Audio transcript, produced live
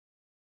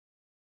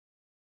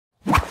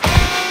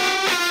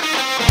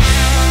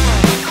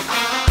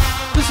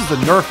the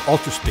Nerf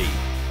Ultra Speed.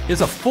 It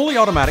is a fully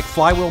automatic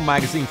flywheel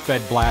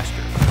magazine-fed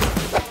blaster.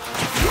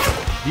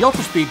 The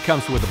Ultra Speed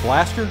comes with a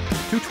blaster,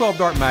 two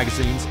 12-dart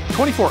magazines,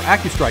 24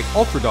 AccuStrike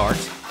Ultra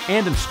darts,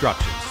 and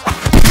instructions.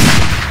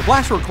 The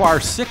blaster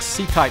requires 6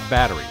 C-type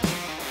batteries.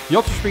 The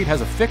Ultra Speed has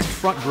a fixed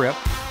front grip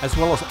as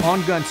well as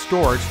on-gun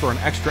storage for an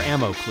extra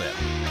ammo clip.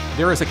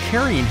 There is a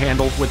carrying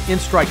handle with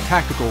in-strike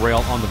tactical rail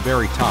on the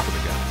very top of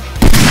the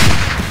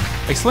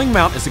gun. A sling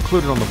mount is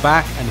included on the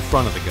back and the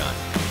front of the gun.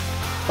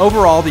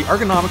 Overall, the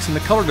ergonomics and the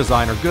color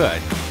design are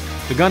good.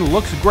 The gun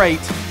looks great,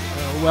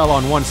 well,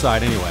 on one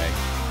side anyway,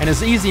 and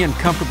is easy and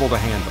comfortable to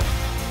handle.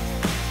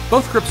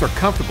 Both grips are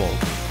comfortable,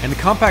 and the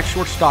compact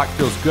short stock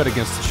feels good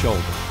against the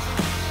shoulder.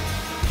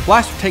 The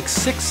blaster takes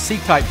 6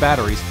 C-type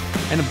batteries,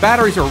 and the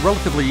batteries are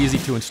relatively easy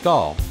to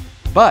install.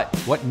 But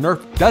what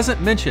Nerf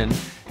doesn't mention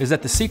is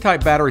that the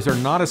C-type batteries are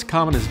not as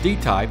common as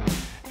D-type,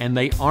 and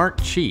they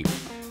aren't cheap.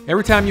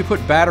 Every time you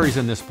put batteries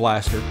in this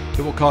blaster, it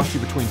will cost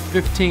you between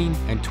 $15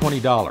 and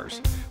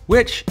 $20,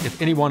 which,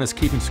 if anyone is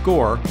keeping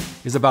score,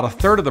 is about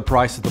 1/3 of the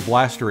price of the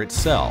blaster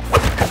itself.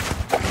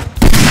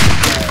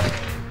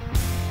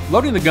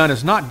 Loading the gun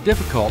is not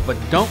difficult, but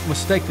don't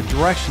mistake the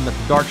direction that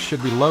the darts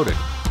should be loaded,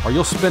 or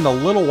you'll spend a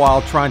little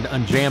while trying to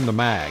unjam the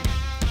mag.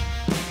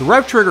 The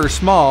rev trigger is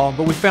small,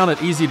 but we found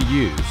it easy to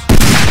use.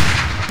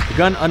 The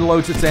gun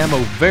unloads its ammo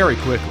very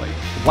quickly.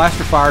 The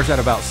blaster fires at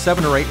about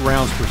 7 or 8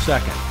 rounds per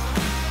second.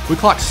 We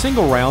clock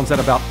single rounds at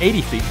about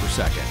 80 feet per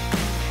second.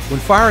 When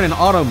firing in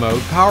auto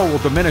mode, power will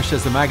diminish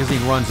as the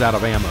magazine runs out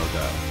of ammo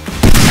though.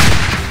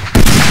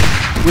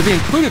 With the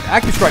included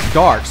AccuStrike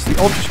darts, the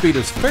Ultra Speed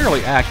is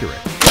fairly accurate.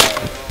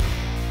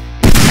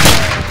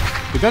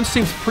 The gun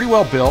seems pretty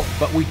well built,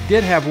 but we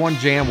did have one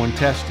jam when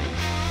testing.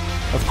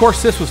 Of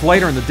course, this was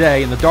later in the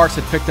day and the darts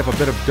had picked up a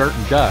bit of dirt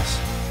and dust,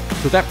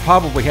 so that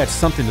probably had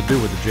something to do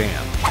with the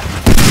jam.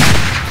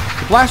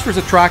 The blaster is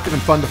attractive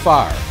and fun to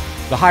fire.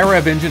 The high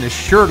rev engine is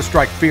sure to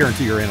strike fear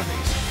into your enemies.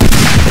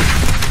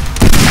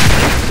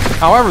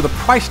 However, the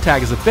price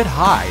tag is a bit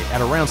high at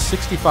around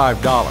 $65.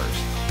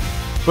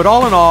 But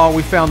all in all,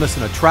 we found this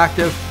an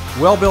attractive,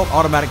 well-built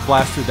automatic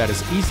blaster that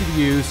is easy to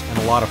use and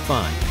a lot of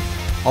fun.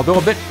 Although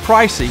a bit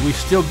pricey, we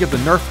still give the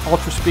Nerf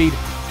Ultra Speed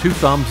 2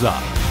 thumbs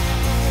up.